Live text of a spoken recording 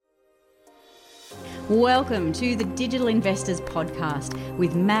Welcome to the Digital Investors Podcast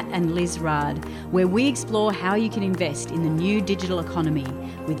with Matt and Liz Rard, where we explore how you can invest in the new digital economy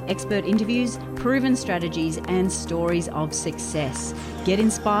with expert interviews, proven strategies, and stories of success. Get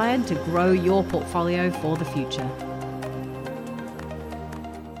inspired to grow your portfolio for the future.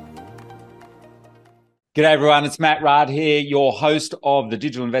 G'day everyone, it's Matt Rard here, your host of the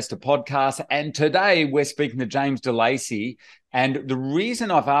Digital Investor Podcast. And today we're speaking to James Lacey. And the reason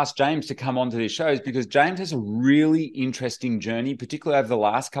I've asked James to come onto this show is because James has a really interesting journey, particularly over the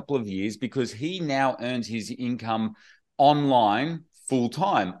last couple of years, because he now earns his income online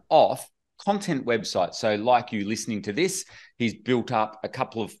full-time off content websites. So like you listening to this, he's built up a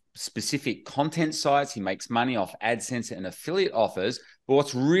couple of specific content sites. He makes money off AdSense and affiliate offers. But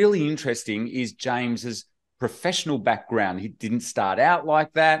what's really interesting is James's professional background. He didn't start out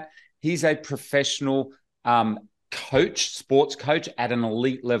like that. He's a professional coach, sports coach at an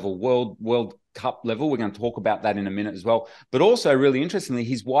elite level, World Cup level. We're going to talk about that in a minute as well. But also, really interestingly,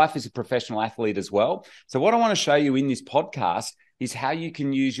 his wife is a professional athlete as well. So what I want to show you in this podcast is how you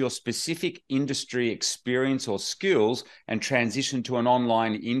can use your specific industry experience or skills and transition to an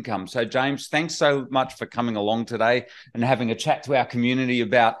online income. So James, thanks so much for coming along today and having a chat to our community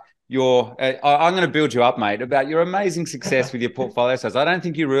about your, I'm going to build you up, mate, about your amazing success with your portfolio size. I don't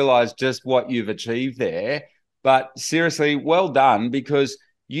think you realize just what you've achieved there, but seriously, well done, because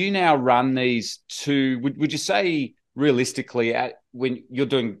you now run these two, would you say realistically when you're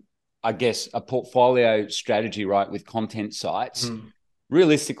doing, I guess, a portfolio strategy, right, with content sites.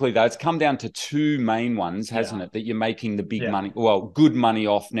 Realistically, though, it's come down to two main ones, hasn't it? That you're making the big money, well, good money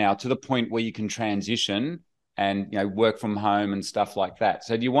off now to the point where you can transition and, work from home and stuff like that.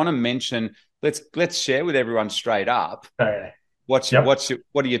 So do you want to mention, let's share with everyone straight up. Okay. What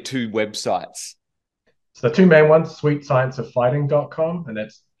are your two websites? So the two main ones, sweetscienceoffighting.com, and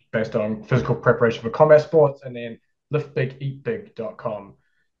that's based on physical preparation for combat sports, and then liftbigeatbig.com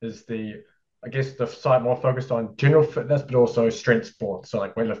is the site more focused on general fitness, but also strength sports. So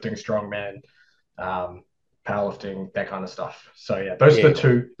like weightlifting, strongman, powerlifting, that kind of stuff. So yeah, those are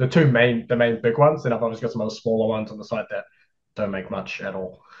the main big ones. And I've obviously got some other smaller ones on the site that don't make much at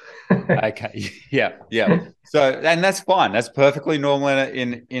all. Okay. Yeah. So, and that's fine. That's perfectly normal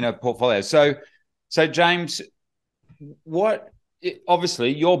in a portfolio. So James,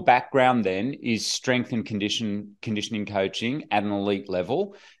 obviously your background then is strength and conditioning coaching at an elite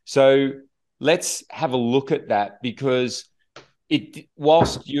level. So let's have a look at that, because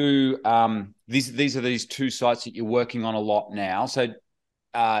whilst you these are these two sites that you're working on a lot now. So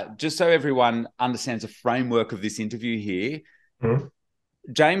just so everyone understands the framework of this interview here. Mm-hmm.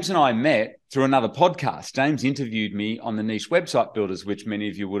 James and I met through another podcast. James interviewed me on the Niche Website Builders, which many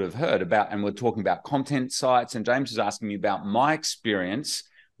of you would have heard about, and we're talking about content sites. And James was asking me about my experience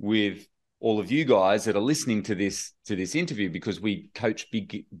with all of you guys that are listening to this interview, because we coach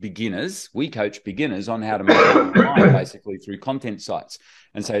beginners. We coach beginners on how to make money basically through content sites.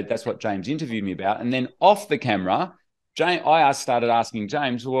 And so that's what James interviewed me about. And then off the camera, I started asking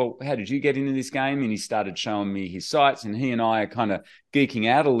James, well, how did you get into this game? And he started showing me his sites, and he and I are kind of geeking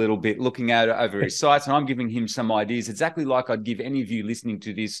out a little bit, looking at over his sites, and I'm giving him some ideas, exactly like I'd give any of you listening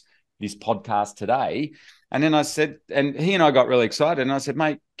to this podcast today. And then I said, and he and I got really excited, and I said,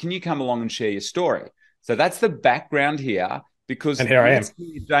 mate, can you come along and share your story? So that's the background here, because and here I am.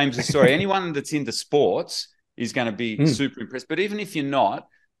 James's story. Anyone that's into sports is going to be super impressed. But even if you're not,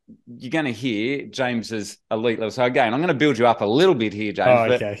 you're going to hear James's elite level. So again, I'm going to build you up a little bit here, James.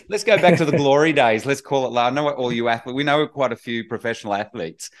 Oh, okay. But let's go back to the glory days. Let's call it. I know what all you athletes. We know quite a few professional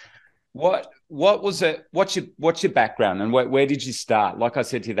athletes. What was it? What's your background, and where did you start? Like I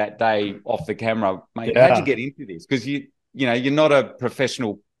said to you that day off the camera, mate, how'd you get into this? Because you're not a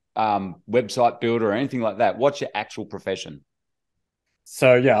professional website builder or anything like that. What's your actual profession?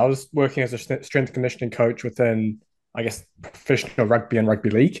 So yeah, I was working as a strength conditioning coach within, I guess, professional rugby and rugby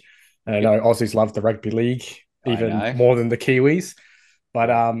league. And I know Aussies love the rugby league even more than the Kiwis.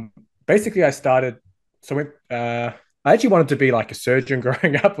 But basically I started, I actually wanted to be like a surgeon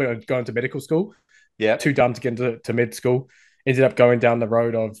growing up when I was going to medical school. Yeah. Too dumb to get into med school. Ended up going down the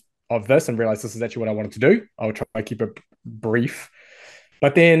road of this and realized this is actually what I wanted to do. I'll try to keep it brief.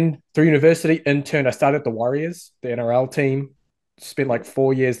 But then through university, interned. I started at the Warriors, the NRL team. Spent like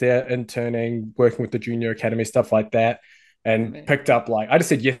 4 years there interning, working with the junior academy, stuff like that, and picked up I just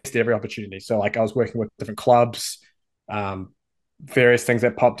said yes to every opportunity. So I was working with different clubs, various things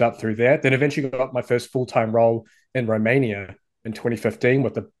that popped up through there. Then eventually got my first full-time role in Romania in 2015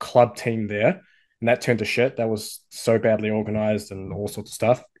 with the club team there. And that turned to shit. That was so badly organized and all sorts of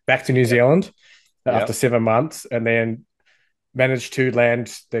stuff. Back to New Zealand after 7 months. And then managed to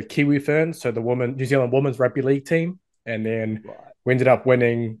land the Kiwi Ferns, so the New Zealand Women's Rugby League team, and then Right. we ended up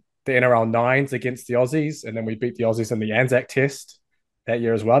winning the NRL nines against the Aussies, and then we beat the Aussies in the Anzac Test that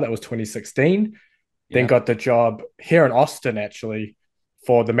year as well. That was 2016. Then Yeah. got the job here in Austin actually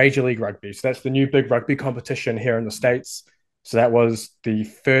for the Major League Rugby. So that's the new big rugby competition here in the States. So that was the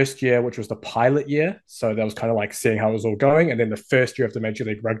first year, which was the pilot year. So that was kind of like seeing how it was all going. And then the first year of the Major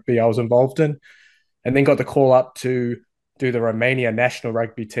League Rugby I was involved in. And then got the call up to do the Romania national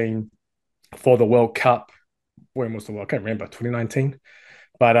rugby team for the World Cup. When was the World Cup? I can't remember, 2019.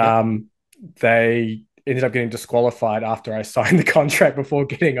 But Yep. they ended up getting disqualified after I signed the contract before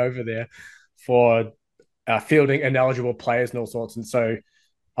getting over there for fielding ineligible players and all sorts. And so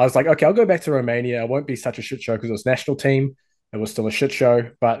I was like, okay, I'll go back to Romania. It won't be such a shit show because it was national team. It was still a shit show,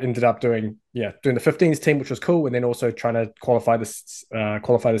 but ended up doing the 15s team, which was cool, and then also trying to qualify the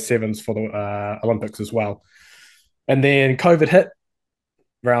sevens for the Olympics as well. And then COVID hit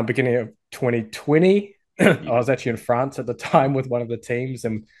around beginning of 2020. I was actually in France at the time with one of the teams,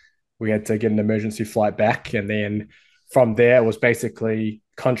 and we had to get an emergency flight back. And then from there, it was basically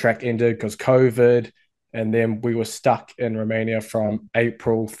contract ended because COVID. And then we were stuck in Romania from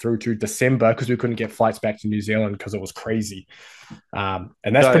April through to December because we couldn't get flights back to New Zealand because it was crazy. And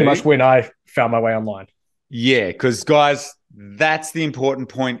that's pretty much when I found my way online. Yeah, because guys, that's the important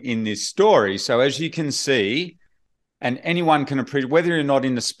point in this story. So as you can see, and anyone can appreciate, whether you're not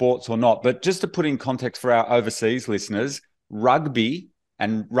into sports or not, but just to put in context for our overseas listeners, rugby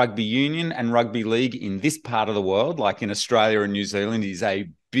and rugby union and rugby league in this part of the world, like in Australia and New Zealand, is a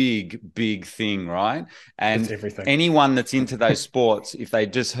big thing, right? And anyone that's into those sports, if they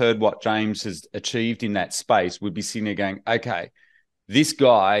just heard what James has achieved in that space, would be sitting there going, okay, this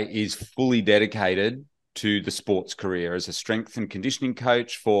guy is fully dedicated to the sports career as a strength and conditioning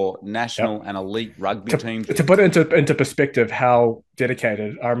coach for national and elite rugby teams. To put it into perspective how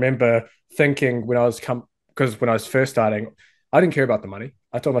dedicated, I remember thinking when I was first starting, I didn't care about the money.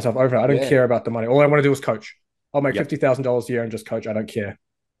 I told myself over, I don't care about the money. All I want to do is coach. I'll make $50,000 a year and just coach. I don't care.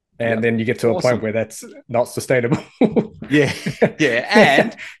 And then you get to a point where that's not sustainable. Yeah.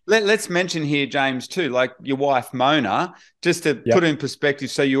 And let's mention here, James, too, like your wife, Mona, just to put it in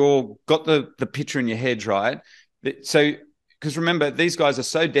perspective. So you all got the picture in your heads, right? So, because remember, these guys are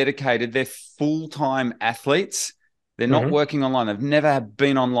so dedicated. They're full-time athletes. They're not working online. They've never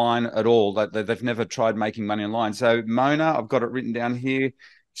been online at all. They've never tried making money online. So Mona, I've got it written down here.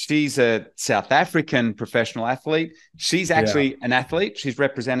 She's a South African professional athlete. She's actually an athlete. She's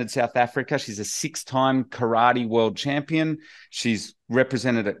represented South Africa. She's a 6-time karate world champion. She's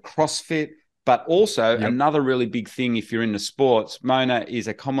represented at CrossFit. But also another really big thing, if you're into sports, Mona is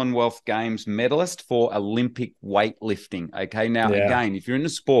a Commonwealth Games medalist for Olympic weightlifting. Okay. Now, again, if you're into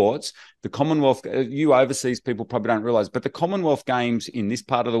sports, the Commonwealth, you overseas people probably don't realize, but the Commonwealth Games in this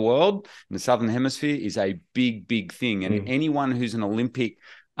part of the world, in the Southern Hemisphere, is a big thing. And anyone who's an Olympic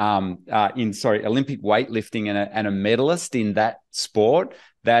Olympic weightlifting and a medalist in that sport,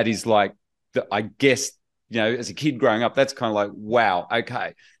 that is like, I guess, as a kid growing up, that's kind of like, wow,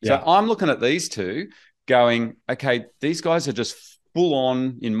 okay. So I'm looking at these two going, okay, these guys are just full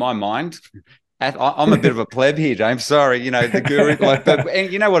on in my mind. I'm a bit of a pleb here, James. Sorry, the guru,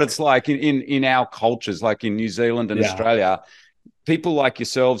 and you know what it's like in our cultures, like in New Zealand and Australia, people like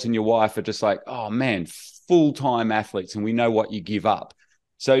yourselves and your wife are just like, oh man, full-time athletes, and we know what you give up.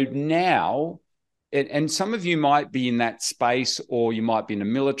 So now, and some of you might be in that space, or you might be in the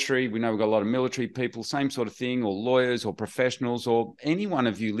military. We know we've got a lot of military people, same sort of thing, or lawyers or professionals, or any one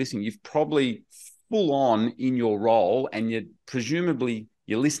of you listening, you've probably full on in your role, and you're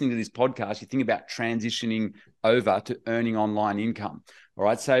listening to this podcast, you think about transitioning over to earning online income. All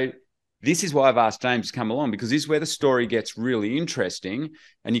right. So this is why I've asked James to come along, because this is where the story gets really interesting.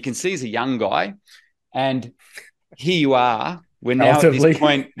 And you can see he's a young guy, and here you are. We're now at this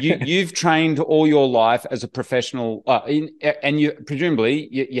point, you've trained all your life as a professional, and you presumably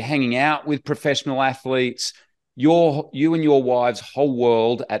you're hanging out with professional athletes. You and your wife's whole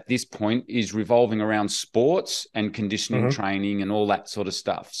world at this point is revolving around sports and conditioning training and all that sort of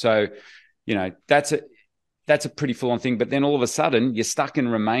stuff. So, that's a pretty full-on thing. But then all of a sudden, you're stuck in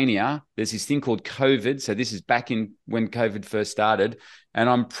Romania. There's this thing called COVID. So this is back in when COVID first started. And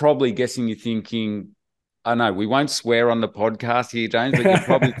I'm probably guessing you're thinking, I know we won't swear on the podcast here, James, but you're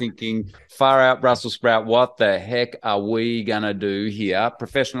probably thinking, far out, Brussels sprout, what the heck are we going to do here?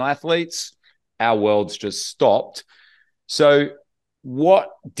 Professional athletes, our world's just stopped. So what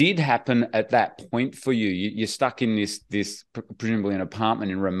did happen at that point for you? You're stuck in this presumably an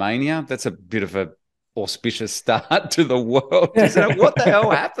apartment in Romania. That's a bit of a auspicious start to the world, isn't it? What the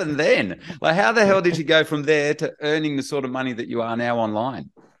hell happened then? Like, how the hell did you go from there to earning the sort of money that you are now online?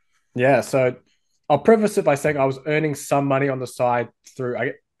 Yeah, so I'll preface it by saying I was earning some money on the side through,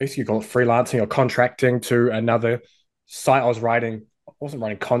 I guess you call it freelancing or contracting to another site I was writing. I wasn't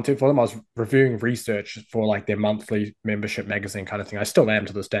writing content for them. I was reviewing research for like their monthly membership magazine kind of thing. I still am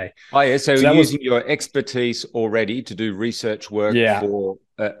to this day. Oh, yeah. So So you're that was, using your expertise already to do research work yeah, for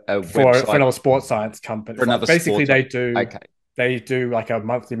a for website, another sports science company. for Like another basically, sports. Okay. they do like a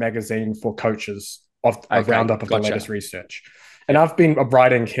monthly magazine for coaches of a Okay. roundup of the latest Gotcha. research. And Yep. I've been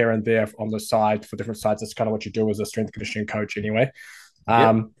writing here and there on the side for different sites. That's kind of what you do as a strength conditioning coach, anyway.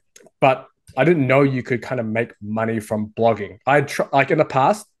 Yep. But I didn't know you could kind of make money from blogging. Like in the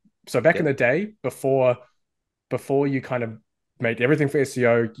past, so back in Yep. the day, before you kind of made everything for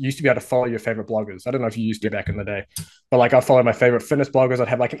SEO, you used to be able to follow your favorite bloggers. I don't know if you used to Yep. back in the day, but like I follow my favorite fitness bloggers. I'd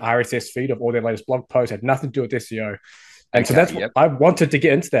have like an RSS feed of all their latest blog posts, had nothing to do with SEO. And so Okay. that's what Yep. I wanted to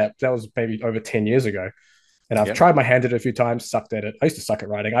get into that. That was maybe over 10 years ago. And I've Yep. tried my hand at it a few times, sucked at it. I used to suck at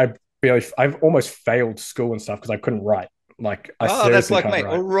writing. I've almost failed school and stuff because I couldn't write. Like I Oh, that's seriously like can't me.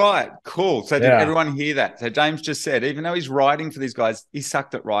 write. All right. Cool. So did Yeah, everyone hear that? So James just said, even though he's writing for these guys, he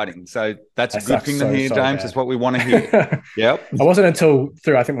sucked at writing. So that's I a good sucked thing to so hear, so James. That's bad. what we want to hear. Yep. It wasn't until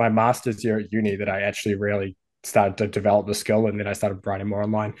through I think my master's year at uni that I actually really started to develop the skill, and then I started writing more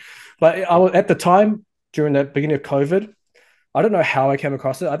online. But I was at the time during the beginning of COVID. I don't know how I came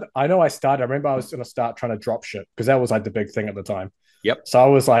across it. I know I started. I remember I was going to start trying to drop ship because that was like the big thing at the time. Yep. So I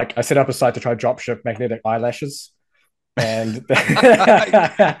was like, I set up a site to try drop ship magnetic eyelashes, and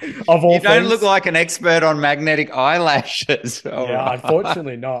of all You don't look things, like an expert on magnetic eyelashes. All yeah, right.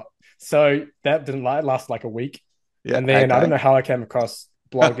 unfortunately not. So that didn't last like a week, Yeah. and then I don't Okay. know how I came across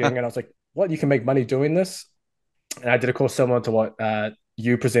blogging, and I was like, "What? You can make money doing this?" And I did a course similar to what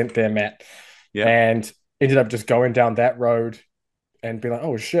you present there, Matt, Yep. and ended up just going down that road and be like,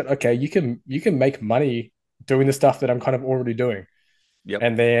 "Oh shit, okay, you can make money doing the stuff that I'm kind of already doing." Yep.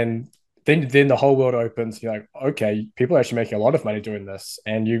 And then the whole world opens. You're like, okay, people are actually making a lot of money doing this,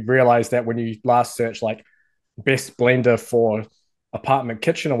 and you realize that when you last search like best blender for apartment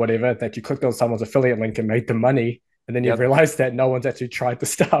kitchen or whatever, that you clicked on someone's affiliate link and made the money, and then you Yep. realize that no one's actually tried the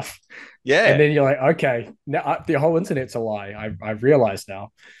stuff, and Yeah. then you're like, okay, now the whole internet's a lie. I realize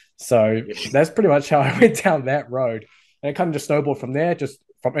now. So that's pretty much how I went down that road, and it kind of just snowballed from there. Just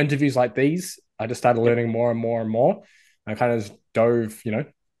from interviews like these, I just started Yep. learning more and more and more. I kind of dove,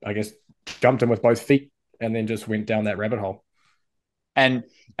 I guess jumped in with both feet and then just went down that rabbit hole. And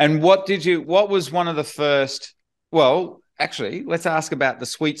what was one of the first, well, actually, let's ask about the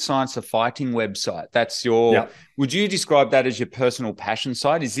Sweet Science of Fighting website. That's Yeah. would you describe that as your personal passion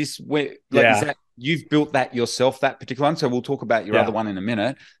site? Is this where, like, is Yeah. that you've built that yourself, that particular one? So we'll talk about your other Yeah. one in a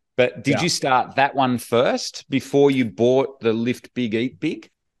minute. But did Yeah. you start that one first before you bought the Lift Big, Eat Big?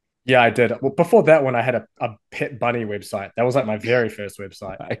 Yeah, I did. Well, before that one, I had a pet bunny website. That was like my very first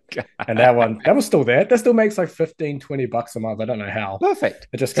website. Okay. And that was still there. That still makes like 15-20 bucks a month. I don't know how. Perfect.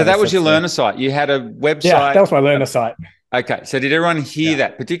 It just So kind of that was your sits there. learner site. You had a Yeah, that website. was my learner site. Okay. So did everyone hear Yeah.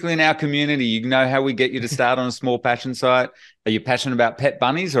 that? Particularly in our community, you know how we get you to start on a small passion site? Are you passionate about pet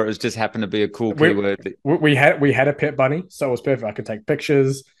bunnies, or it just happened to be a cool We, keyword? we had a pet bunny, so it was perfect. I could take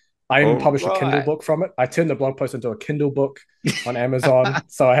pictures. I even All published a Kindle right. book from it. I turned the blog post into a Kindle book on Amazon.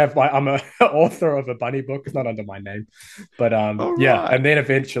 So I'm a author of a bunny book. It's not under my name, but All yeah. right. And then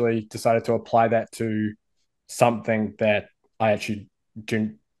eventually decided to apply that to something that I actually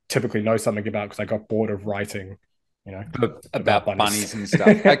do typically know something about because I got bored of writing, you know, About bunnies. bunnies and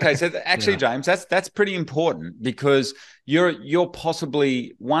stuff. Okay, so actually, Yeah. James, that's pretty important because you're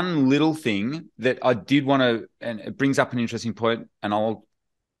possibly one little thing that I did want to, and it brings up an interesting point, and I'll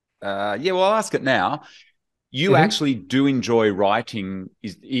I'll ask it now. You Mm-hmm. actually do enjoy writing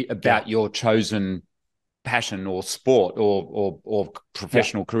Yeah. about your chosen passion or sport or Yeah.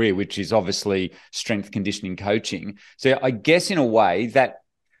 professional career, which is obviously strength conditioning coaching. So I guess in a way that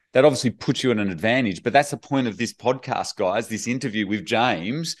obviously puts you at an advantage. But that's the point of this podcast, guys. This interview with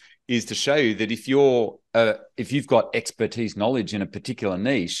James is to show you that if you've got expertise, knowledge in a particular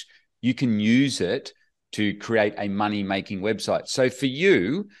niche, you can use it to create a money-making website. So for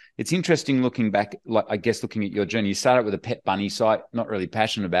you, it's interesting looking back, like I guess looking at your journey. You started with a pet bunny site, not really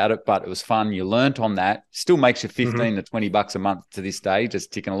passionate about it, but it was fun. You learnt on that. Still makes you 15 to 20 bucks a month to this day,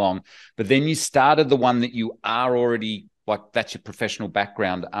 just ticking along. But then you started the one that you are already, like that's your professional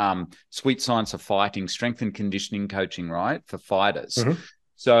background, Sweet Science of Fighting, strength and conditioning coaching, right? For fighters. Mm-hmm.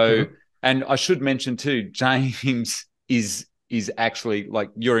 So, Mm-hmm. and I should mention too, James is actually like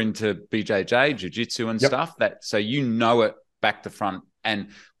you're into BJJ, jiu-jitsu and Yep. stuff, that so you know it back to front and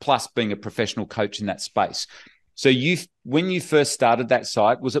plus being a professional coach in that space. So when you first started that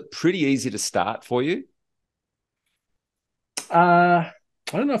site, was it pretty easy to start for you? I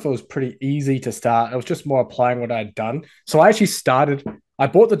don't know if it was pretty easy to start. It was just more applying what I'd done. So I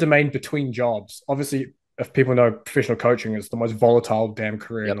bought the domain between jobs. Obviously, if people know, professional coaching is the most volatile damn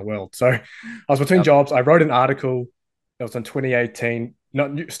career in the world. So I was between jobs. I wrote an article that was in 2018.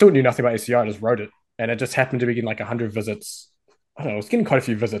 Still knew nothing about SEO. I just wrote it. And it just happened to be getting like 100 visits. I don't know, it was getting quite a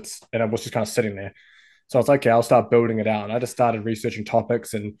few visits. And I was just kind of sitting there. So I was like, okay, I'll start building it out. And I just started researching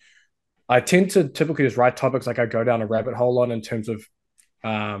topics. And I tend to typically just write topics like I go down a rabbit hole on in terms of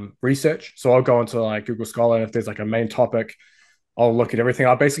research. So I'll go into like Google Scholar, and if there's like a main topic, I'll look at everything.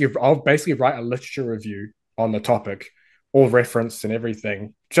 I'll basically write a literature review on the topic, all reference and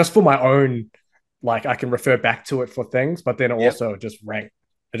everything, just for my own. Like I can refer back to it for things, but then also just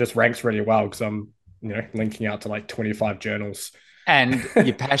ranks really well because I'm linking out to like 25 journals. And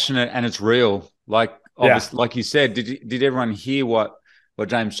you're passionate and it's real. Like obviously, like you said, did everyone hear what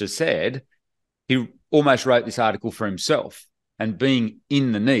James just said? He almost wrote this article for himself. And being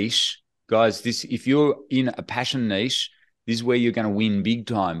in the niche, guys, if you're in a passion niche, this is where you're going to win big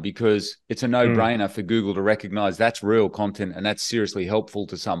time, because it's a no-brainer for Google to recognize that's real content and that's seriously helpful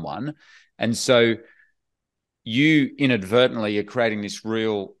to someone. And so you inadvertently are creating this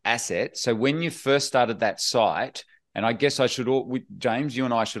real asset. So when you first started that site, and I guess James, you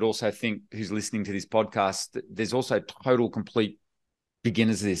and I should also think, who's listening to this podcast, that there's also total, complete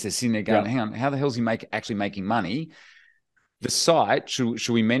beginners of this. They're sitting there going, hang on, how the hell is he actually making money? The site, should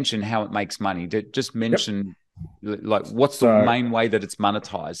we mention how it makes money? Just mention like what's the main way that it's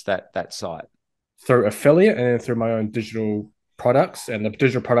monetized, that site? Through affiliate and then through my own digital products, and the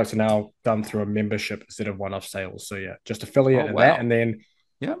digital products are now done through a membership instead of one-off sales. So just affiliate and that, and then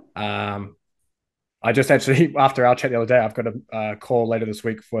I just actually, after our chat the other day, I've got a call later this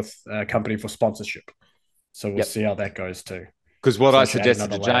week with a company for sponsorship. So we'll see how that goes too. Because what I suggested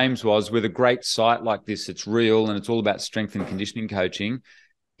to James was, with a great site like this, it's real and it's all about strength and conditioning coaching,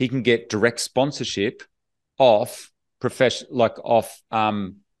 he can get direct sponsorship off product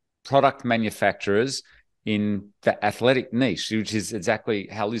manufacturers in the athletic niche, which is exactly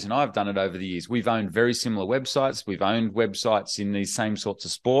how Liz and I have done it over the years. We've owned very similar websites. We've owned websites in these same sorts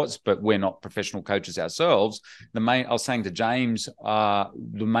of sports, but we're not professional coaches ourselves. I was saying to James, the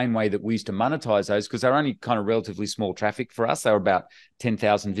main way that we used to monetize those, because they're only kind of relatively small traffic for us. They were about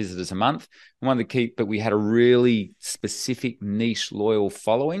 10,000 visitors a month. But we had a really specific niche loyal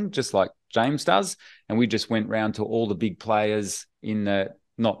following, just like James does. And we just went round to all the big players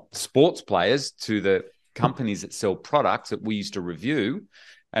not sports players, to the companies that sell products that we used to review,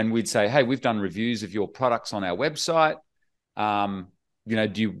 and we'd say, hey, we've done reviews of your products on our website. Do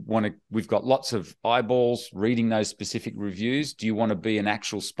you want to, we've got lots of eyeballs reading those specific reviews. Do you want to be an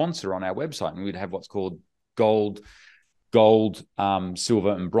actual sponsor on our website? And we'd have what's called gold,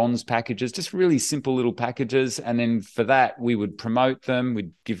 silver and bronze packages, just really simple little packages. And then for that, we would promote them.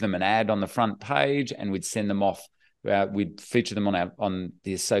 We'd give them an ad on the front page and we'd send them off. We'd feature them on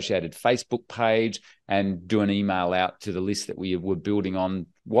the associated Facebook page and do an email out to the list that we were building on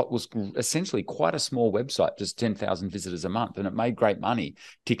what was essentially quite a small website, just 10,000 visitors a month. And it made great money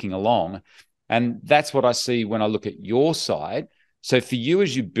ticking along. And that's what I see when I look at your site. So for you,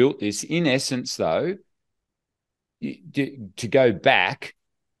 as you built this, in essence, though, to go back,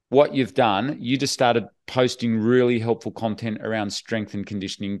 what you've done, you just started posting really helpful content around strength and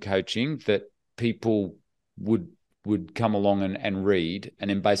conditioning coaching that people would come along and read, and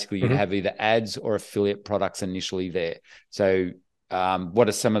then basically you'd have either ads or affiliate products initially there. So what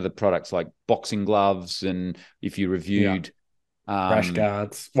are some of the products, like boxing gloves, and if you reviewed rash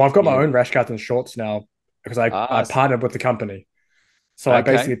guards? Well, I've got my own rash guards and shorts now because I partnered with the company. So I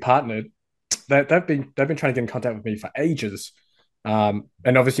basically partnered. They've been trying to get in contact with me for ages. And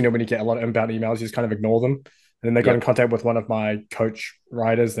obviously, when you get a lot of inbound emails, you just kind of ignore them. And then they got in contact with one of my coach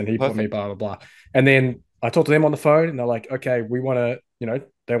writers, and he put me blah, blah, blah. And then I talked to them on the phone, and they're like, okay, we want to,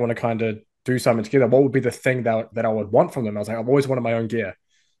 they want to kind of do something together. What would be the thing that I would want from them? I was like, I've always wanted my own gear.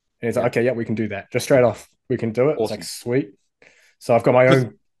 And he's like, okay, yeah, we can do that. Just straight off, we can do it. Awesome. It's like, sweet. So I've got my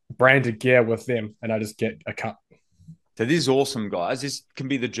own branded gear with them, and I just get a cut. So this is awesome, guys. This can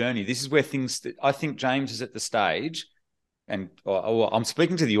be the journey. This is where I think James is at the stage. And I'm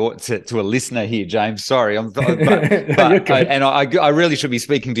speaking to a listener here, James. Sorry, I really should be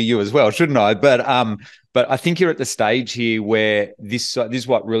speaking to you as well, shouldn't I? But I think you're at the stage here where this is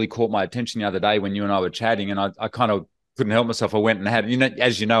what really caught my attention the other day when you and I were chatting, and I kind of couldn't help myself. I went and had,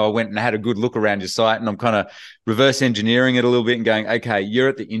 as you know, I went and had a good look around your site, and I'm kind of reverse engineering it a little bit and going, okay, you're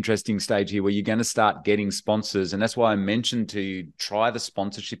at the interesting stage here where you're going to start getting sponsors. And that's why I mentioned to you, try the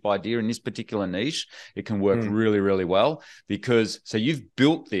sponsorship idea in this particular niche. It can work really, really well because, so you've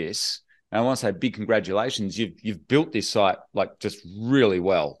built this. And I want to say big congratulations. You've built this site like just really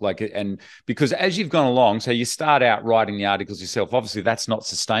well. And because as you've gone along, so you start out writing the articles yourself. Obviously, that's not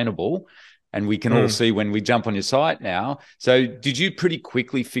sustainable. And we can all see when we jump on your site now. So did you pretty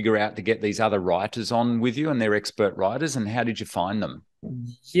quickly figure out to get these other writers on with you, and they're expert writers? And how did you find them?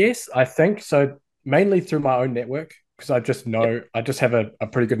 Yes, I think so. Mainly through my own network, because I just know I just have a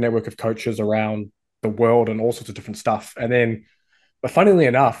pretty good network of coaches around the world and all sorts of different stuff. And then, but funnily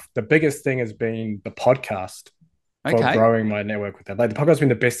enough, the biggest thing has been the podcast for growing my network with that. Like the podcast has been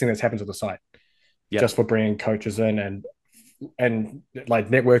the best thing that's happened to the site, just for bringing coaches in and like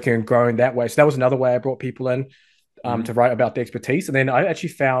networking and growing that way. So that was another way I brought people in to write about the expertise. And then I actually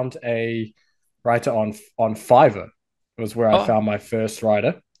found a writer on Fiverr. It was where I found my first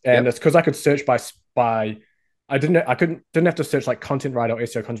writer. And it's because I could search by I didn't have to search like content writer or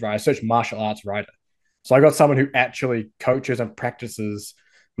SEO content writer. I searched martial arts writer. So I got someone who actually coaches and practices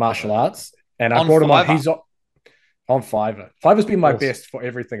martial arts. And I brought him on. He's on Fiverr. Fiverr's been my best for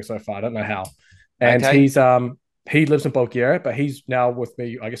everything so far. I don't know how. And he lives in Bulgaria, but he's now with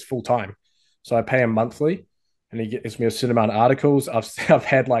me, I guess, full time. So I pay him monthly, and he gives me a certain amount of articles. I've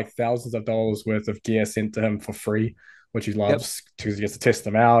had like thousands of dollars worth of gear sent to him for free, which he loves because he gets to test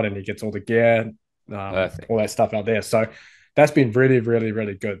them out and he gets all the gear, all that stuff out there. So that's been really, really,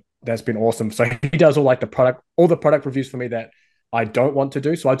 really good. That's been awesome. So he does all the product reviews for me that I don't want to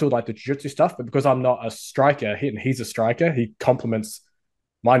do. So I do like the jiu-jitsu stuff, but because I'm not a striker, and he's a striker, he complements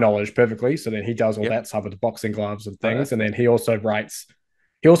my knowledge perfectly. So then he does all that stuff with the boxing gloves and things. And then he also writes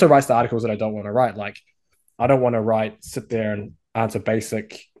the articles that I don't want to write. Like I don't want to sit there and answer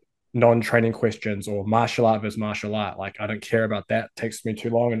basic non-training questions or martial art versus martial art. Like I don't care about that. It takes me too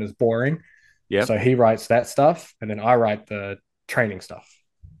long and is boring. Yeah. So he writes that stuff, and then I write the training stuff.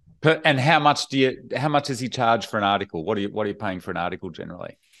 And how much does he charge for an article? What are you paying for an article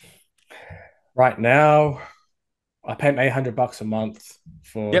generally? Right now, I pay him $800 a month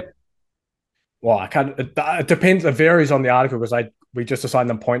for. Yep. Well, I can't. It depends. It varies on the article because we just assign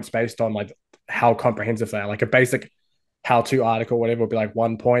them points based on like how comprehensive they are. Like a basic how-to article, whatever, would be like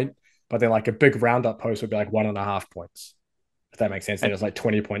 1 point, but then like a big roundup post would be like 1.5 points. If that makes sense, then it's like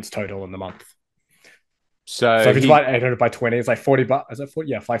 20 points total in the month. So if you divide 800 by 20, it's like $40. Is it 40?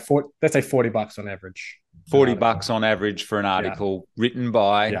 Yeah, like 40. Let's say $40 on average. $40 on average for an article written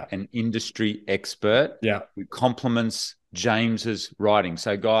by an industry expert. Yeah, who complements James's writing.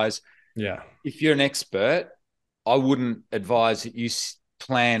 So, guys, if you're an expert, I wouldn't advise that you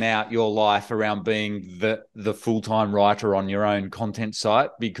plan out your life around being the full-time writer on your own content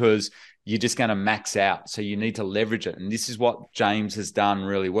site, because you're just going to max out. So you need to leverage it. And this is what James has done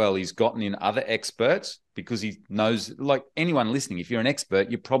really well. He's gotten in other experts because he knows, like anyone listening, if you're an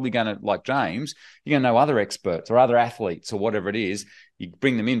expert, you're probably going to, like James, you're going to know other experts or other athletes or whatever it is. You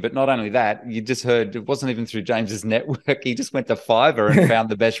bring them in. But not only that, you just heard it wasn't even through James's network. He just went to Fiverr and found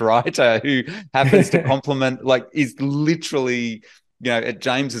the best writer who happens to complement, like is literally, at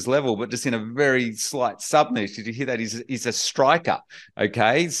James's level, but just in a very slight sub-niche. Did you hear that? He's a striker,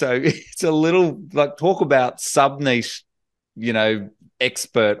 okay? So it's a little, like, talk about sub-niche,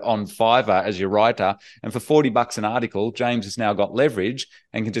 expert on Fiverr as your writer. And for $40 an article, James has now got leverage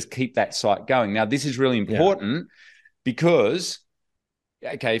and can just keep that site going. Now, this is really important because,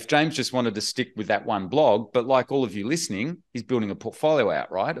 okay, if James just wanted to stick with that one blog, but like all of you listening, he's building a portfolio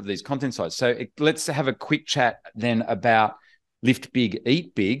out, right, of these content sites. So let's have a quick chat then about Lift Big,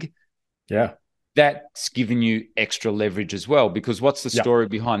 Eat Big. Yeah. That's given you extra leverage as well, because what's the story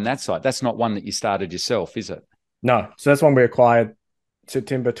behind that site? That's not one that you started yourself, is it? No. So that's one we acquired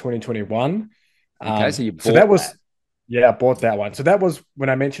September 2021. Okay, so you bought that. Yeah, I bought that one. So that was when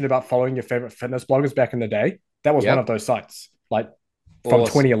I mentioned about following your favorite fitness bloggers back in the day. That was one of those sites, like from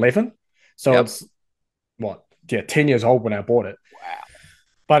 2011. So it's 10 years old when I bought it. Wow.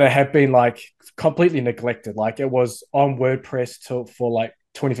 But it had been like completely neglected. Like it was on WordPress for like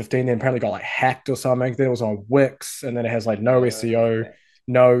 2015, then apparently got like hacked or something. Then it was on Wix, and then it has like no SEO,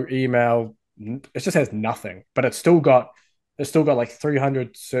 no email. It just has nothing. But it's still got like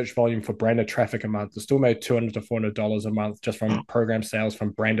 300 search volume for branded traffic a month. It still made $200 to $400 a month just from program sales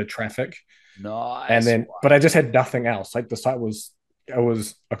from branded traffic. Nice. And then, but I just had nothing else. Like the site was it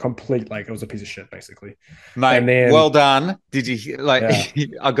was a complete, like, it was a piece of shit, basically. Mate, And then, well done. Did you like? yeah,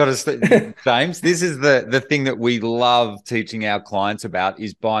 I got to, James. This is the thing that we love teaching our clients about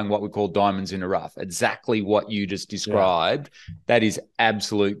is buying what we call diamonds in the rough. Exactly what you just described. Yeah. That is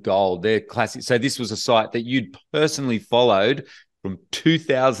absolute gold. They're classic. So this was a site that you'd personally followed from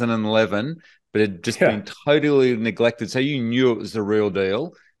 2011, but had just been totally neglected. So you knew it was the real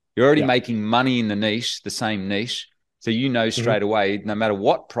deal. You're already making money in the niche, the same niche. So you know straight away, no matter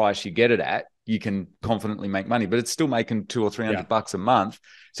what price you get it at, you can confidently make money, but it's still making $200 or $300 a month.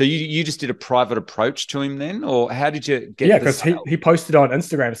 So you just did a private approach to him then, or how did you get? Yeah, because he posted on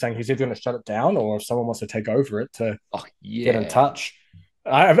Instagram saying he's either going to shut it down or if someone wants to take over it to get in touch.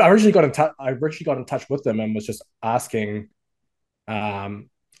 I originally got in touch. I originally got in touch with them and was just asking.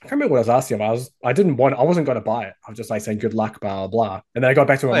 I can't remember what I was asking him. I wasn't going to buy it. I was just like saying good luck, blah blah. And then I got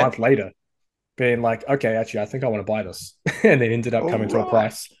back to him a month later, being like, okay, actually, I think I want to buy this, and then ended up coming to a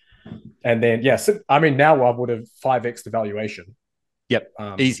price. And then, so, I mean, now I would have 5x the valuation. Yep,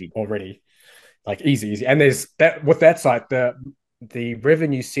 easy already, like easy. And there's that with that site, the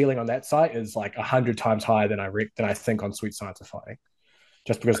revenue ceiling on that site is like 100 times higher than I think on Sweet Science of Fighting,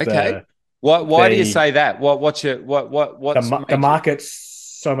 just because why do you say that? What's the market's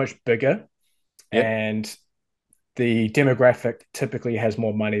so much bigger, and the demographic typically has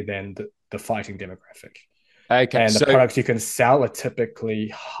more money than the fighting demographic. Okay, and the products you can sell are typically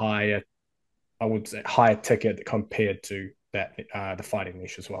higher. I would say higher ticket compared to that the fighting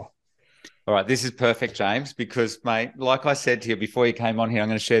niche as well. All right, this is perfect, James, because, mate, like I said to you before you came on here, I'm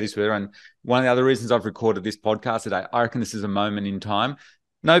going to share this with her. And one of the other reasons I've recorded this podcast today, I reckon this is a moment in time.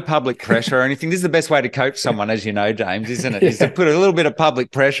 No public pressure or anything. This is the best way to coach someone, as you know, James, isn't it? Is to put a little bit of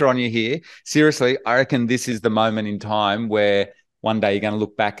public pressure on you here. Seriously, I reckon this is the moment in time where one day you're going to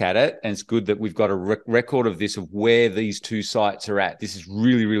look back at it, and it's good that we've got a record of this, of where these two sites are at. This is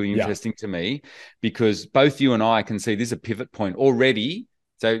really, really interesting to me, because both you and I can see this is a pivot point already.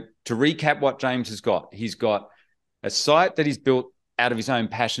 So to recap what James has got, he's got a site that he's built out of his own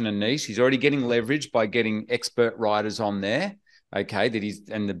passion and niche. He's already getting leverage by getting expert writers on there. Okay,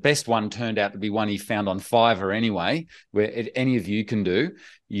 and the best one turned out to be one he found on Fiverr anyway, where any of you can do,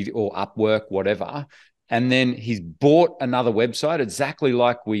 or Upwork, whatever. And then he's bought another website exactly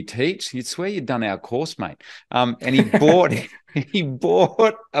like we teach. You'd swear you'd done our course, mate. And he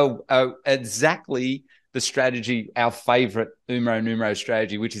bought exactly the strategy, our favorite numero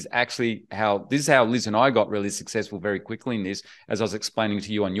strategy, which is actually this is how Liz and I got really successful very quickly in this. As I was explaining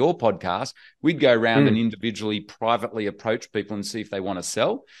to you on your podcast, we'd go around and individually, privately approach people and see if they want to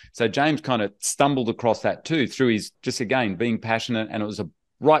sell. So James kind of stumbled across that too, through his, just again, being passionate, and it was a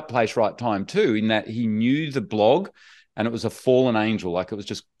right place, right time too, in that he knew the blog and it was a fallen angel. Like, it was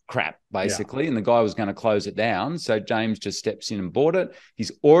just crap, basically. And the guy was going to close it down. So James just steps in and bought it.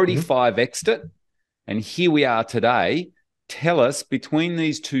 He's already 5x'd it. And here we are today. Tell us, between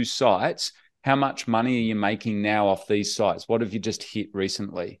these two sites, how much money are you making now off these sites? What have you just hit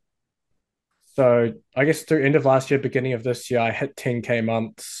recently? So I guess through end of last year, beginning of this year, I hit 10K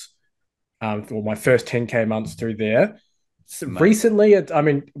months, my first 10K months through there. So recently,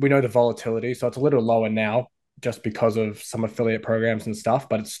 we know the volatility, so it's a little lower now just because of some affiliate programs and stuff,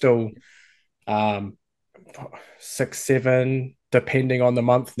 but it's still 6, 7, depending on the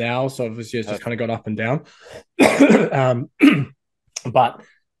month now. So obviously it's just kind of gone up and down. But,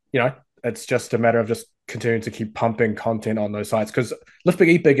 it's just a matter of just continuing to keep pumping content on those sites, because Lift Big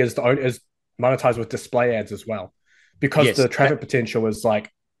Eat Big is monetized with display ads as well, because the traffic potential is like,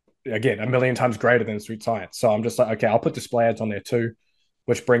 again, 1,000,000 times greater than Sweet Science. So I'm just like, okay, I'll put display ads on there too,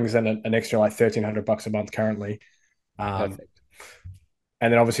 which brings in an extra like $1,300 a month currently. Perfect.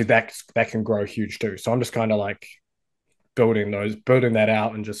 And then obviously that can grow huge too. So I'm just kind of like building that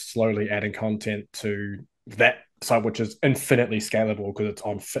out and just slowly adding content to that site, which is infinitely scalable because it's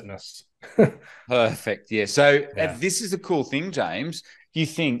on fitness. Perfect. Yeah. So this is a cool thing, James. You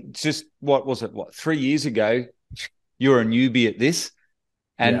think just, what was it? 3 years ago, you were a newbie at this.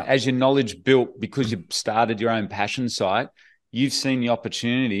 And as your knowledge built, because you started your own passion site, you've seen the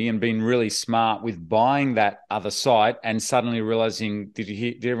opportunity and been really smart with buying that other site and suddenly realizing, did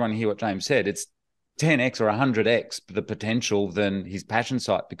everyone hear what James said? It's 10x or 100x the potential than his passion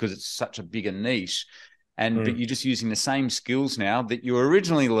site, because it's such a bigger niche. And but you're just using the same skills now that you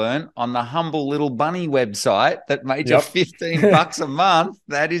originally learned on the humble little bunny website that made you $15 a month.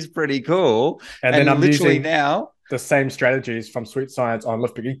 That is pretty cool. And then I'm literally now the same strategies from Sweet Science on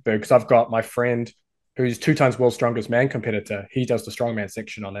Lift Big Eat Big, because I've got my friend who's 2 times world's strongest man competitor. He does the strongman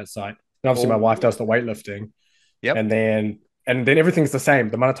section on that site. And obviously my wife does the weightlifting. Yep. And then everything's the same.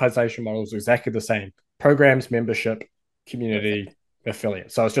 The monetization model is exactly the same. Programs, membership, community,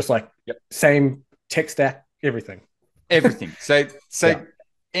 affiliate. So it's just like Yep. same tech stack, everything. Everything. So Yeah.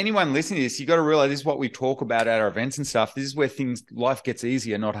 anyone listening to this, you got to realize this is what we talk about at our events and stuff. This is where life gets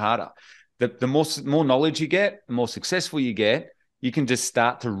easier, not harder. The more knowledge you get, the more successful you get, you can just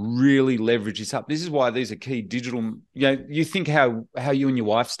start to really leverage this up. This is why these are key digital. You think how you and your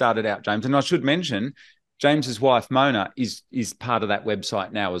wife started out, James, and I should mention James's wife Mona is part of that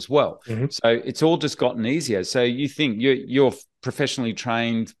website now as well. Mm-hmm. So it's all just gotten easier. So you think you're professionally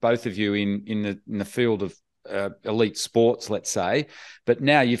trained, both of you in the field of elite sports, let's say, but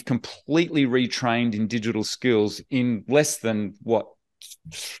now you've completely retrained in digital skills in less than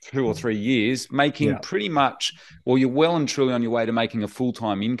 2 or 3 years, making pretty much, well, you're well and truly on your way to making a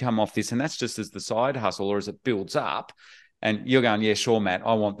full-time income off this. And that's just as the side hustle or as it builds up. And you're going, yeah, sure, Matt,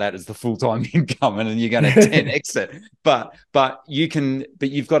 I want that as the full-time income. And then you're going to 10x it. But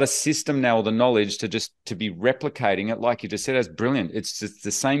you've got a system now, or the knowledge to be replicating it. Like you just said, that's brilliant. It's just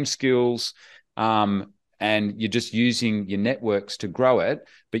the same skills. And you're just using your networks to grow it,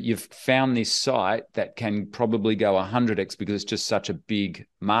 but you've found this site that can probably go 100x because it's just such a big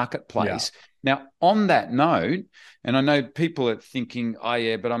marketplace. Yeah. Now, on that note, and I know people are thinking, oh,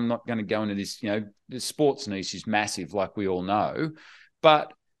 yeah, but I'm not going to go into this, the sports niche is massive, like we all know.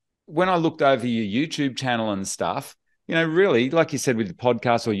 But when I looked over your YouTube channel and stuff, really, like you said with the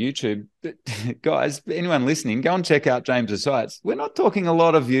podcast or YouTube, guys, anyone listening, go and check out James's sites. We're not talking a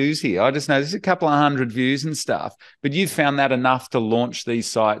lot of views here. I just know there's a couple of 100 views and stuff, but you've found that enough to launch these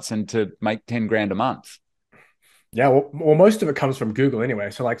sites and to make 10 grand a month. Yeah, well, most of it comes from Google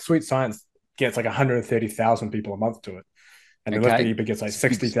anyway. So like Sweet Science gets like 130,000 people a month to it. And then Lift It Deeper gets like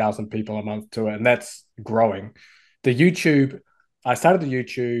 60,000 people a month to it. And that's growing. I started the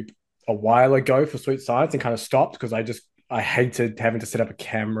YouTube a while ago for Sweet Science and kind of stopped because I hated having to set up a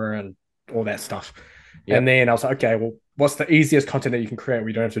camera and all that stuff. Yep. And then I was like, okay, well, what's the easiest content that you can create where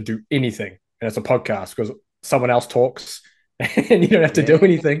you don't have to do anything? And it's a podcast because someone else talks and you don't have to do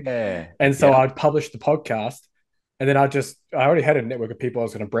anything. And so I'd publish the podcast. And then I already had a network of people I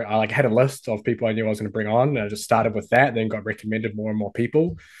was going to bring. I had a list of people I knew I was going to bring on. And I just started with that, then got recommended more and more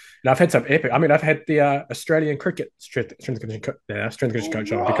people. And I've had some epic. I mean, I've had the Australian cricket strength conditioning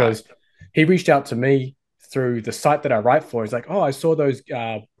coach on because he reached out to me through the site that I write for. He's like, oh, I saw those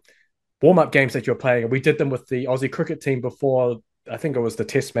warm-up games that you're playing. And we did them with the Aussie cricket team before, I think it was the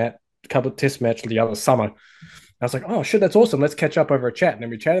couple of test match the other summer. I was like, oh, shit, that's awesome. Let's catch up over a chat. And then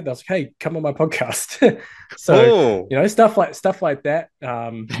we chatted. I was like, hey, come on my podcast. So, stuff like that.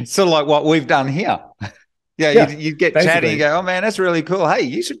 Sort of like what we've done here. You get chatting, you go, oh, man, that's really cool. Hey,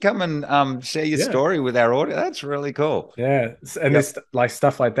 you should come and share your story with our audience. That's really cool. Yeah. And there's like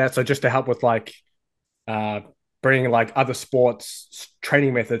stuff like that. So just to help with bringing like other sports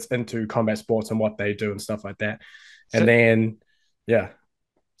training methods into combat sports and what they do and stuff like that.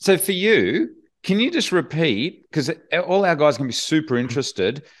 So for you, can you just repeat, because all our guys are going to be super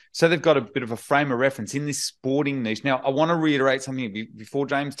interested, so they've got a bit of a frame of reference in this sporting niche. Now, I want to reiterate something before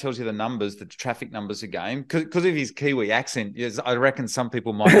James tells you the numbers, the traffic numbers again, because of his Kiwi accent. I recken some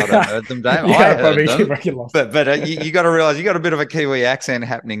people might not have heard them, Dave. I heard them, but you got to realize you got a bit of a Kiwi accent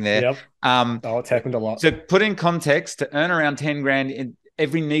happening there. Yep. It's happened a lot. So put in context, to earn around 10 grand,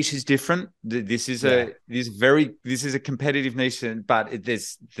 every niche is different. This is a competitive niche, but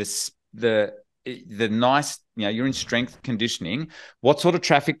there's the nice, you're in strength conditioning. What sort of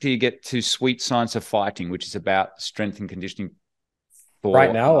traffic do you get to Sweet Science of Fighting, which is about strength and conditioning?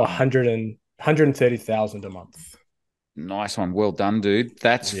 Right now, 130,000 a month. Nice one. Well done, dude.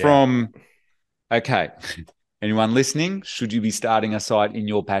 That's from, okay. Anyone listening, should you be starting a site in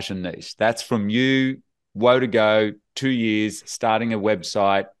your passion niche? That's from you, woe to go, 2 years, starting a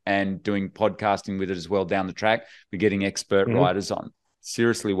website and doing podcasting with it as well down the track. We're getting expert writers on.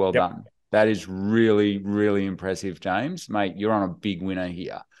 Seriously, well done. That is really, really impressive, James. Mate, you're on a big winner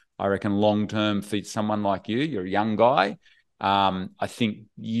here. I reckon long-term for someone like you, you're a young guy. I think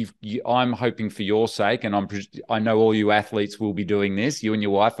I'm hoping for your sake, and I know all you athletes will be doing this. You and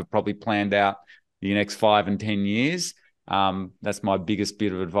your wife have probably planned out the next 5 and 10 years. That's my biggest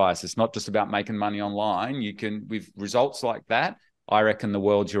bit of advice. It's not just about making money online. You can, with results like that, I reckon the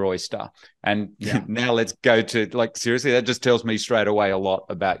world's your oyster. And now let's go to, seriously, that just tells me straight away a lot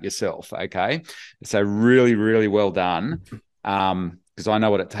about yourself, okay? So really, really well done, because I know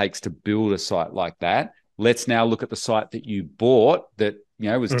what it takes to build a site like that. Let's now look at the site that you bought that,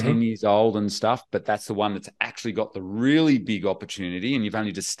 was 10 years old and stuff, but that's the one that's actually got the really big opportunity and you've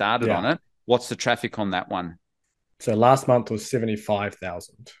only just started on it. What's the traffic on that one? So last month was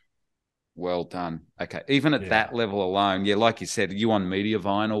 75,000. Well done. Okay. Even at that level alone, like you said, are you on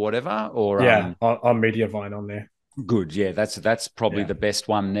Mediavine or whatever? Or on Mediavine on there. Good. Yeah, that's probably the best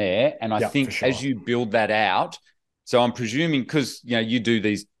one there. And I think sure. as you build that out, so I'm presuming because you do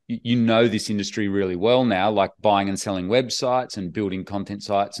these, you know this industry really well now, like buying and selling websites and building content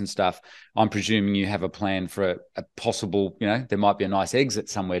sites and stuff. I'm presuming you have a plan for a possible, there might be a nice exit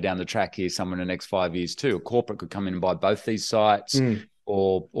somewhere down the track here, somewhere in the next 5 years too. A corporate could come in and buy both these sites,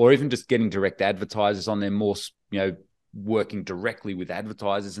 or even just getting direct advertisers on there, more, working directly with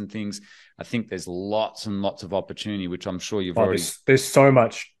advertisers and things. I think there's lots and lots of opportunity, which I'm sure you've already. There's so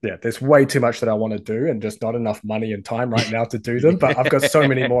much. Yeah, there's way too much that I want to do, and just not enough money and time right now to do them. But I've got so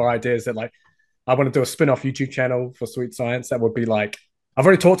many more ideas that, like, I want to do a spin-off YouTube channel for Sweet Science. That would be like, I've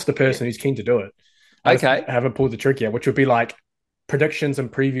already talked to the person who's keen to do it. I haven't pulled the trick yet, which would be like predictions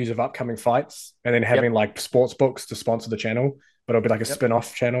and previews of upcoming fights, and then having like sports books to sponsor the channel. But it'll be like a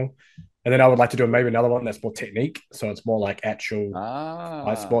spin-off channel. And then I would like to do maybe another one that's more technique. So it's more like actual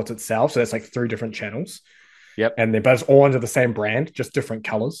sports itself. So that's like 3 different channels. Yep. And but it's all under the same brand, just different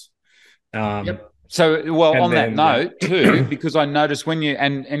colors. So, well, on that note too, because I noticed when you,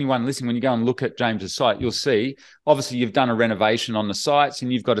 and anyone listening, when you go and look at James's site, you'll see, obviously you've done a renovation on the sites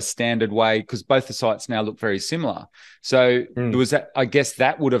and you've got a standard way, because both the sites now look very similar. So there was that, I guess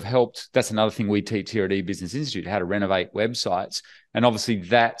that would have helped. That's another thing we teach here at eBusiness Institute, how to renovate websites. And obviously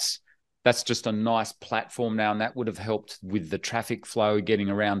that's just a nice platform now, and that would have helped with the traffic flow getting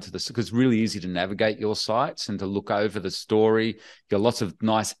around to because it's really easy to navigate your sites and to look over the story. You got lots of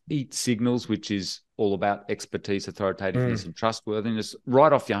nice EAT signals, which is all about expertise, authoritativeness, and trustworthiness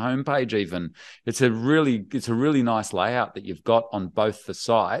right off your homepage. Even it's a really nice layout that you've got on both the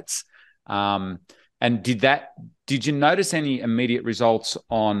sites. And did you notice any immediate results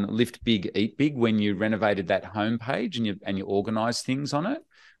on Lift Big, Eat Big when you renovated that homepage and you organized things on it?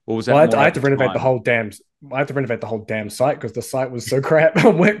 Or was that I had to renovate the whole damn site because the site was so crap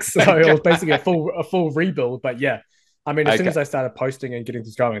on Wix. So it was basically a full rebuild. But yeah, I mean, as soon as I started posting and getting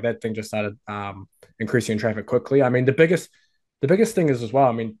this going, that thing just started increasing in traffic quickly. I mean, the biggest thing is as well,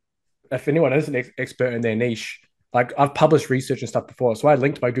 I mean, if anyone is an expert in their niche, like I've published research and stuff before. So I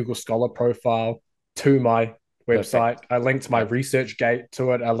linked my Google Scholar profile to my website. Perfect. I linked my research gate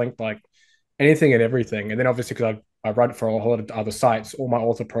to it. I linked like anything and everything. And then obviously because I write for a whole lot of other sites, all my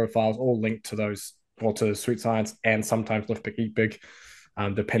author profiles all linked to those, or to Sweet Science and sometimes Lift Big, Eat Big,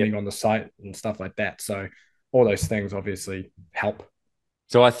 depending on the site and stuff like that. So all those things obviously help.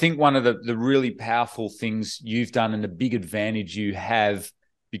 So I think one of the really powerful things you've done and the big advantage you have,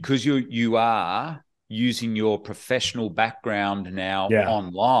 because you are using your professional background now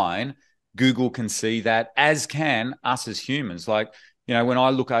online, Google can see that, as can us as humans. Like, when I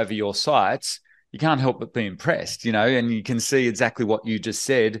look over your sites, you can't help but be impressed, and you can see exactly what you just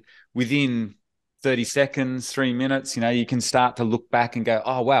said within 30 seconds, 3 minutes. You can start to look back and go,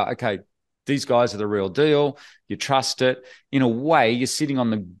 oh, wow, okay, these guys are the real deal. You trust it. In a way, you're sitting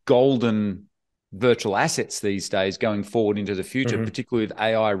on the golden virtual assets these days going forward into the future, particularly with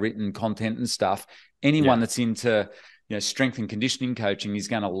AI written content and stuff. Anyone that's into strength and conditioning coaching is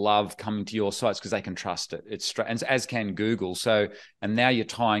going to love coming to your sites because they can trust it. It's as can Google. So, and now you're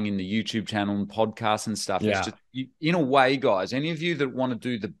tying in the YouTube channel and podcasts and stuff. Yeah. It's just, in a way, guys, any of you that want to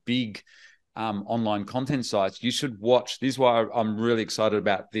do the big online content sites, you should watch. This is why I'm really excited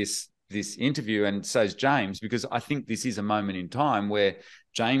about this interview, and so is James, because I think this is a moment in time where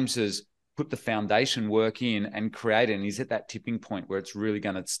James has put the foundation work in and created, and he's at that tipping point where it's really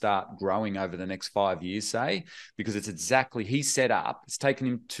going to start growing over the next 5 years, say, because it's exactly, he's set up, it's taken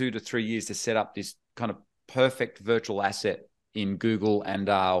him 2 to 3 years to set up this kind of perfect virtual asset in Google and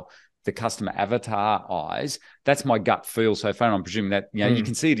the customer avatar eyes. That's my gut feel so far. And I'm presuming that, you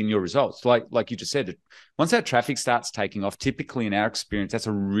can see it in your results. Like you just said, once that traffic starts taking off, typically in our experience, that's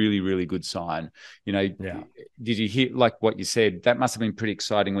a really, really good sign. Did you hear, like what you said, that must have been pretty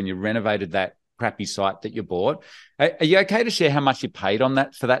exciting when you renovated that crappy site that you bought. Are you okay to share how much you paid on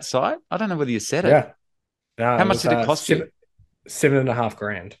that for that site? I don't know whether you said it. Yeah. No, how much did it cost you?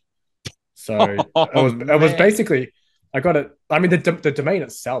 $7,500. So it was basically, I got it. I mean, the domain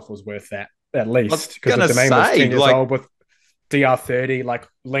itself was worth that at least, because the domain was 10 years old with DR30, like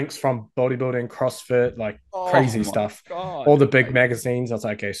links from bodybuilding, CrossFit, like crazy stuff. God. All the big magazines. I was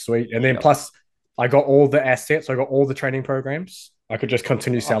like, okay, sweet. And then plus, I got all the assets. I got all the training programs. I could just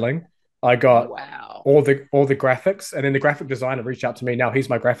continue selling. I got all the graphics, and then the graphic designer reached out to me. Now he's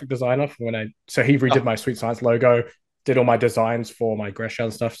my graphic designer so he redid my Sweet Science logo, did all my designs for my Gresham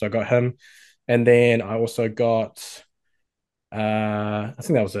and stuff. So I got him, and then I also got. I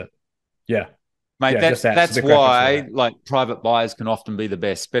think that was it. Yeah. Mate, that's why like private buyers can often be the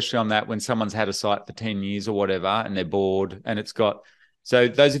best, especially on that when someone's had a site for 10 years or whatever and they're bored and it's got So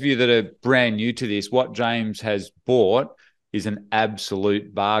those of you that are brand new to this, what James has bought is an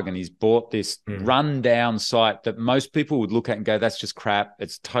absolute bargain. He's bought this rundown site that most people would look at and go, that's just crap.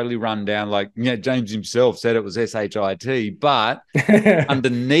 It's totally run down. Like, James himself said it was SHIT. But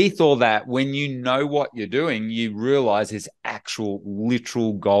underneath all that, when you know what you're doing, you realize there's actual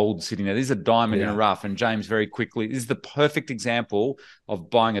literal gold sitting there. This is a diamond in a rough. And James very quickly, this is the perfect example of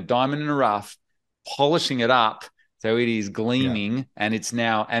buying a diamond in a rough, polishing it up so it is gleaming, and it's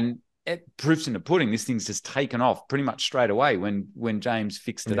now, and it proofs in the pudding. This thing's just taken off pretty much straight away when James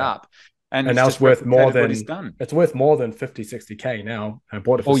fixed it up. And now it's worth more than, it's worth more than 50, 60K now. I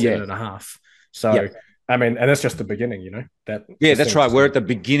bought it for 7.5. So, I mean, and that's just the beginning, that's right. We're at the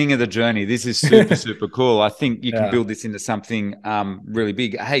beginning of the journey. This is super, super cool. I think you can build this into something really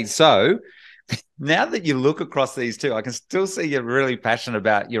big. Hey, so now that you look across these two, I can still see you're really passionate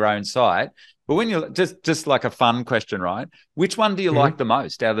about your own site. But when you're just like a fun question, right? Which one do you like the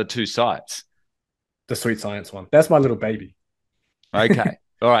most out of the two sites? The Sweet Science one. That's my little baby. Okay.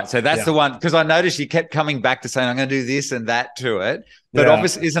 All right. So that's the one, because I noticed you kept coming back to saying, I'm going to do this and that to it. But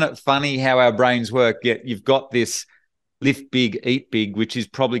obviously, isn't it funny how our brains work? Yet you've got this lift big, eat big, which is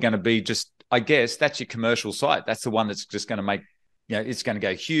probably going to be just, I guess, that's your commercial site. That's the one that's just going to make, it's going to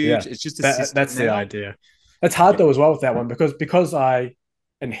go huge. It's just that's the idea. It's hard though as well with that one because I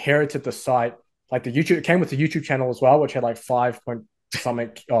inherited the site, like the YouTube, it came with the YouTube channel as well, which had like 5 point something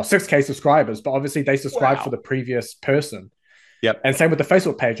or 6K subscribers, but obviously they subscribed for the previous person. Yep. And same with the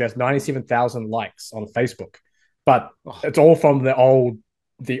Facebook page, it has 97,000 likes on Facebook, but it's all from the old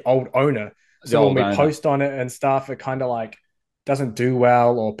owner. So when we post on it and stuff, it kind of like doesn't do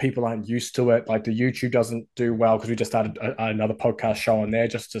well, or people aren't used to it. Like the YouTube doesn't do well because we just started another podcast show on there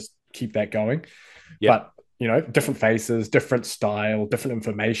just to keep that going. But different faces, different style, different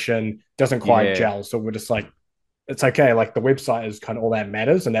information, doesn't quite gel. So we're just like, it's okay. Like the website is kind of all that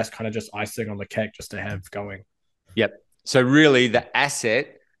matters. And that's kind of just icing on the cake just to have going. Yep. So really the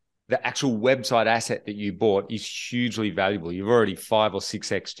asset, the actual website asset that you bought is hugely valuable. You've already 5 or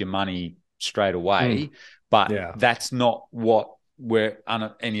 6x your money straight away, but that's not what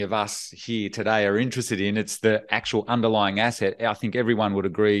any of us here today are interested in. It's the actual underlying asset. I think everyone would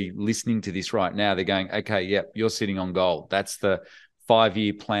agree listening to this right now. They're going, okay, you're sitting on gold. That's the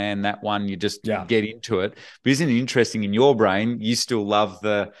 5-year plan. That one, you just get into it. But isn't it interesting in your brain? You still love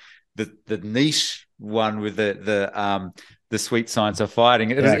the niche one with the Sweet Science of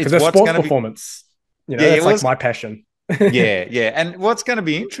Fighting. It's what's sports performance. It's like my passion. Yeah. And what's going to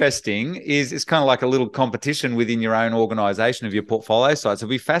be interesting is it's kind of like a little competition within your own organization of your portfolio sites. It'll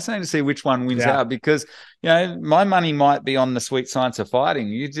be fascinating to see which one wins out, because, my money might be on the Sweet Science of Fighting.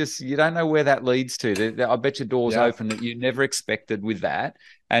 You don't know where that leads to. I bet your doors open that you never expected with that.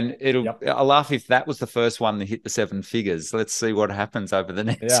 And I'll laugh if that was the first one to hit the 7 figures. Let's see what happens over the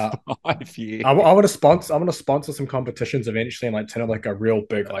next 5 years. I want to sponsor some competitions eventually and like turn it like a real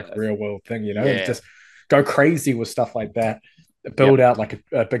big, like real world thing, and just go crazy with stuff like that. Build out like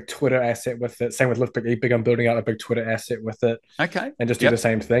a big Twitter asset with it. Same with Lift Big, Eat Big. I'm building out a big Twitter asset with it. Okay. And just do the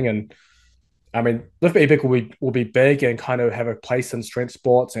same thing. And I mean, Lift Big, Eat Big will be big and kind of have a place in strength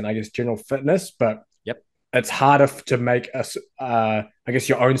sports and I guess general fitness, but it's harder to make I guess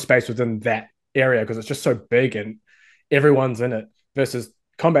your own space within that area because it's just so big and everyone's in it. Versus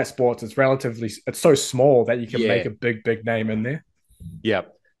combat sports, it's so small that you can make a big name in there. Yeah.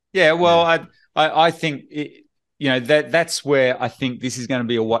 Well, I think that's where I think this is going to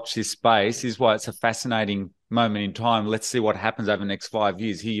be a watch this space. Is why it's a fascinating moment in time. Let's see what happens over the next 5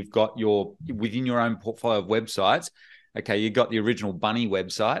 years. Here you've got within your own portfolio of websites. Okay, you've got the original Bunny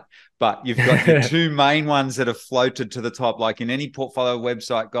website, but you've got the 2 main ones that have floated to the top. Like in any portfolio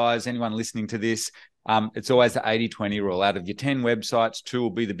website, guys, anyone listening to this, it's always the 80-20 rule. Out of your 10 websites, 2 will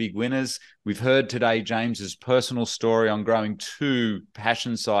be the big winners. We've heard today James's personal story on growing 2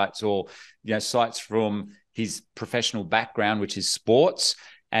 passion sites or sites from his professional background, which is sports.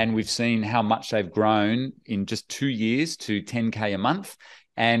 And we've seen how much they've grown in just 2 years to 10K a month.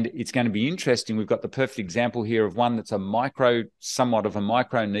 And it's going to be interesting. We've got the perfect example here of one that's somewhat of a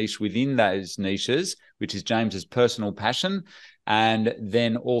micro niche within those niches, which is James's personal passion. And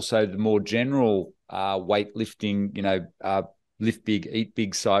then also the more general weightlifting, Lift Big, Eat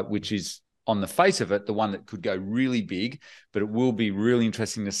Big site, which is on the face of it, the one that could go really big, but it will be really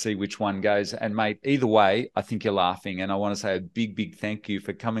interesting to see which one goes. And mate, either way, I think you're laughing. And I want to say a big thank you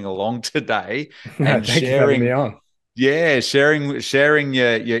for coming along today and thank you for having me on. Yeah, sharing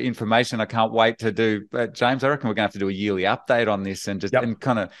your information. I can't wait to do. James, I reckon we're going to have to do a yearly update on this and just and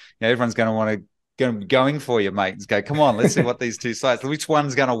kind of everyone's going to want to going for you, mate. And go, come on, let's see what these two sites, which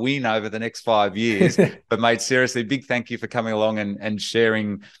one's going to win over the next 5 years. But mate, seriously, big thank you for coming along and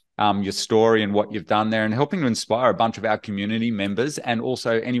sharing your story and what you've done there and helping to inspire a bunch of our community members and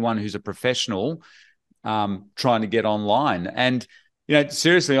also anyone who's a professional trying to get online. And,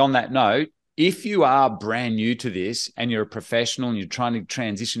 seriously, on that note, if you are brand new to this and you're a professional and you're trying to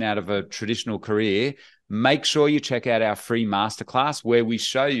transition out of a traditional career, make sure you check out our free masterclass where we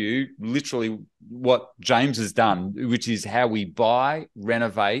show you literally what James has done, which is how we buy,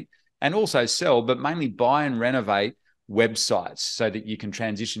 renovate, and also sell, but mainly buy and renovate websites so that you can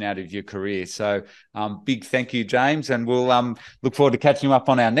transition out of your career. So big thank you, James, and we'll look forward to catching you up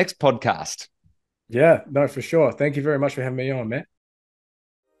on our next podcast. Yeah, no, for sure. Thank you very much for having me on, Matt.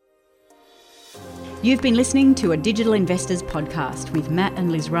 You've been listening to a Digital Investors podcast with Matt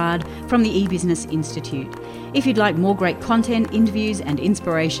and Liz Rard from the eBusiness Institute. If you'd like more great content, interviews and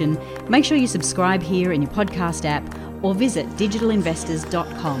inspiration, make sure you subscribe here in your podcast app or visit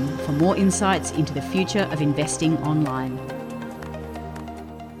digitalinvestors.com for more insights into the future of investing online.